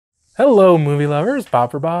Hello movie lovers, Bob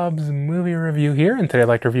for Bob's Movie Review here, and today I'd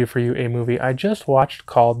like to review for you a movie I just watched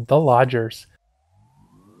called The Lodgers.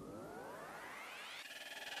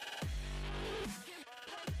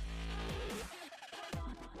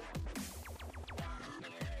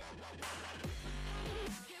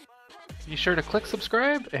 Be sure to click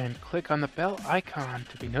subscribe and click on the bell icon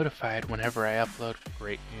to be notified whenever I upload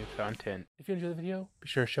great new content. If you enjoy the video, be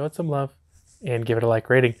sure to show it some love and give it a like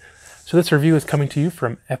rating. So this review is coming to you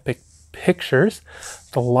from Epic Pictures.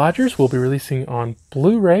 The Lodgers will be releasing on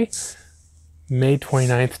Blu-ray May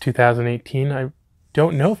 29th, 2018. I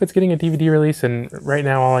don't know if it's getting a DVD release, and right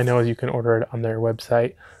now all I know is you can order it on their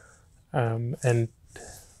website, and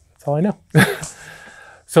that's all I know.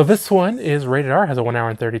 So this one is rated R, has a 1 hour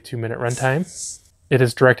and 32 minute runtime. It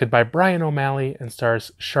is directed by Brian O'Malley and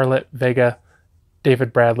stars Charlotte Vega,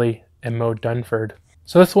 David Bradley, and Mo Dunford.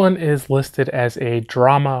 So this one is listed as a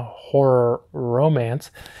drama, horror,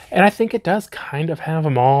 romance, and I think it does kind of have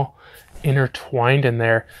them all intertwined in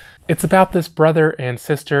there. It's about this brother and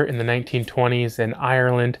sister in the 1920s in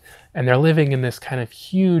Ireland, and they're living in this kind of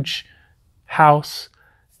huge house,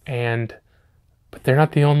 but they're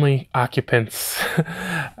not the only occupants.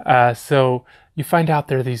 So you find out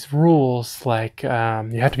there are these rules, like you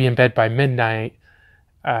have to be in bed by midnight,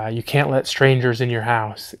 you can't let strangers in your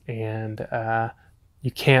house, and you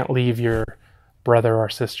can't leave your brother or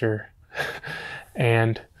sister.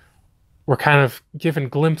 And we're kind of given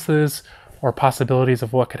glimpses or possibilities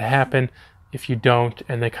of what could happen if you don't,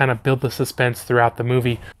 and they kind of build the suspense throughout the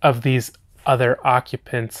movie of these other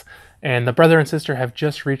occupants. And the brother and sister have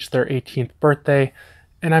just reached their 18th birthday,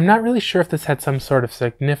 and I'm not really sure if this had some sort of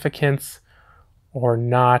significance or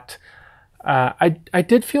not. I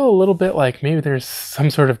did feel a little bit like maybe there's some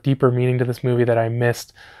sort of deeper meaning to this movie that I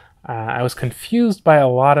missed. I was confused by a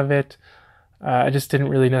lot of it. I just didn't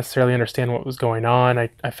really necessarily understand what was going on.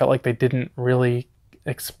 I felt like they didn't really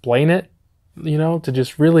explain it, you know, to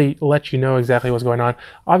just really let you know exactly what's going on.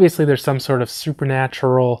 Obviously, there's some sort of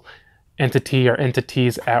supernatural entity or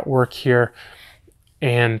entities at work here,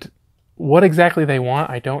 and what exactly they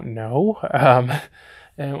want, I don't know.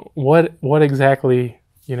 And what exactly,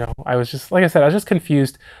 you know, I was just, like I said, I was just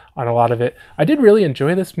confused on a lot of it. I did really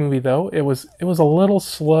enjoy this movie though. It was a little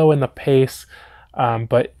slow in the pace,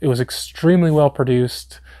 but it was extremely well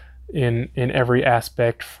produced in every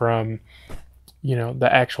aspect, from, you know,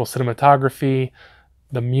 the actual cinematography,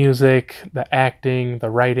 the music, the acting, the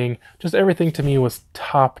writing, just everything to me was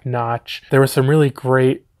top notch. There were some really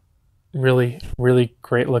great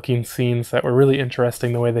looking scenes that were really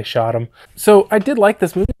interesting the way they shot them. So I did like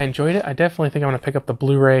this movie. I enjoyed it. I definitely think I'm going to pick up the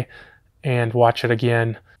Blu-ray and watch it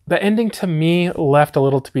again. The ending to me left a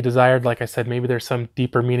little to be desired. Like I said, maybe there's some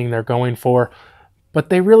deeper meaning they're going for, but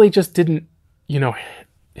they really just didn't, you know,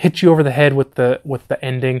 hit you over the head with the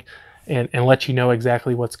ending and let you know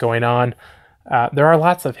exactly what's going on. There are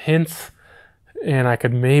lots of hints, and I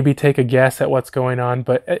could maybe take a guess at what's going on,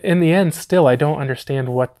 but in the end, still, I don't understand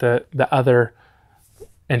what the other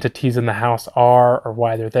entities in the house are, or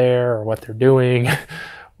why they're there, or what they're doing,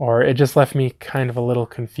 or it just left me kind of a little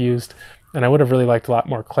confused, and I would have really liked a lot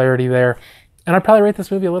more clarity there. And I'd probably rate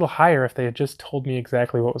this movie a little higher if they had just told me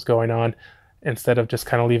exactly what was going on, instead of just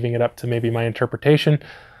kind of leaving it up to maybe my interpretation.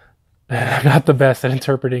 I'm not the best at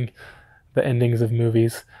interpreting the endings of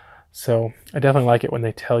movies, so I definitely like it when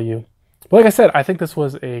they tell you. But like I said, I think this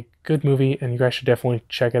was a good movie, and you guys should definitely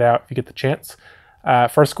check it out if you get the chance.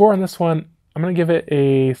 For a score on this one, I'm going to give it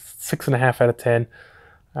a 6.5 out of 10.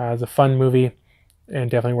 It's a fun movie, and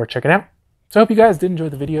definitely worth checking out. So I hope you guys did enjoy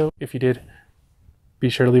the video. If you did, be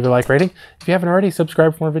sure to leave a like rating. If you haven't already,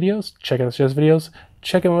 subscribe for more videos. Check out the show's videos.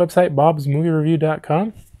 Check out my website,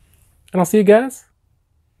 BobsMovieReview.com. And I'll see you guys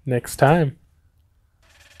next time.